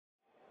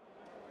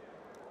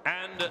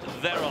And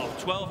they're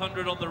off.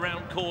 1200 on the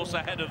round course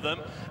ahead of them,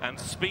 and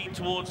speed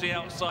towards the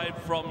outside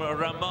from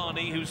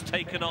Ramani, who's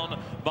taken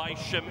on by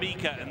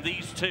Shamika. And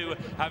these two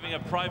having a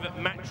private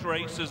match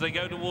race as they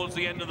go towards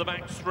the end of the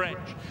back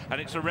stretch.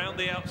 And it's around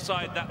the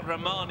outside that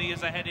Ramani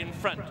is ahead in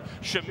front.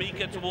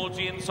 Shamika towards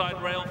the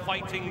inside rail,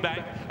 fighting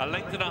back. A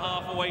length and a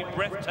half away,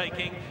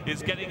 Breathtaking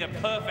is getting a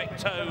perfect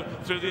toe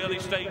through the early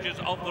stages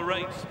of the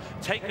race.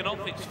 Taken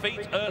off its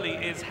feet early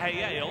is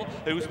HAMAD,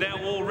 who's now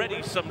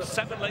already some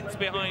 7 lengths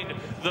behind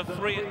the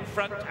 3 in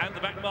front, and the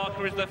back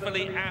marker is the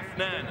filly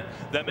Afnan.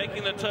 They're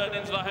making the turn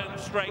into the home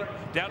straight,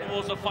 down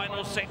towards the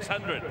final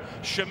 600.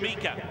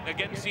 Shamika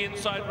against the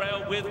inside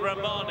rail with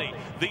Ramani.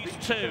 These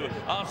two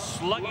are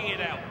slugging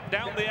it out.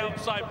 Down the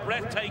outside,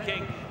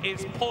 Breathtaking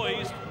is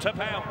poised to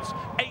pounce.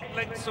 8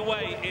 lengths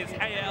away is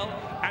HAL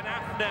and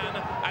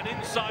Afnan, and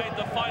inside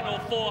the final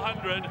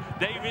 400,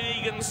 David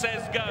Egan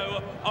says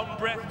go on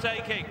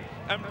Breathtaking.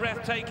 And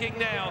Breathtaking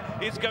now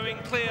is going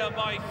clear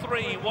by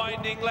 3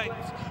 winding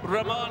lengths.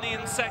 Ramani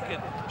in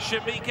second,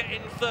 Shamika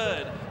in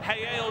third.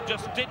 HAL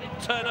just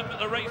didn't turn up at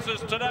the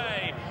races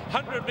today.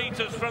 100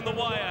 meters from the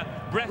wire,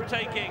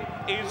 Breathtaking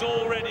is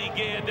already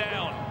geared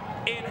down.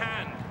 In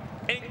hand,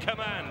 in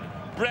command,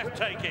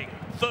 Breathtaking,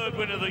 3rd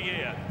win of the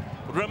year.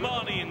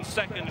 Ramani in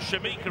second,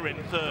 Shamika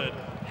in third,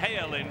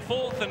 HAL in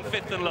 4th, and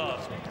 5th and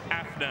last,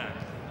 Afnan.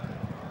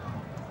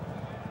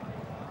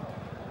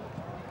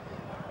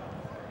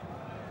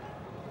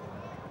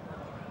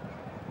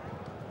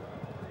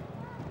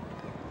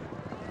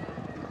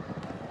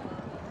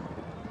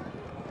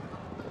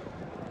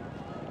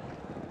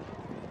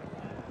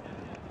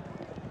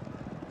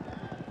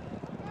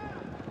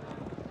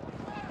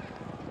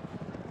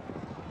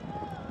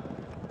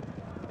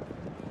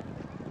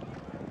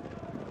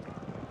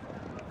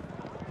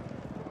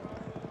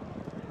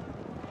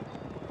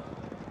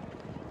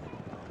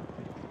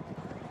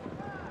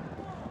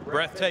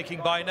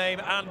 Breathtaking by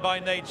name and by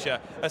nature.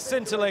 A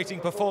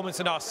scintillating performance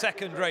in our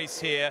second race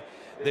here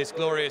this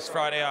glorious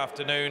Friday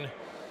afternoon.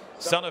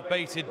 Son of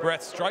Bated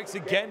Breath strikes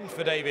again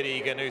for David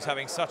Egan, who's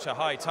having such a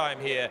high time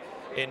here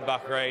in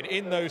Bahrain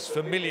in those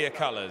familiar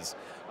colours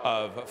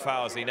of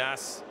Fawzi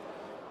Nas.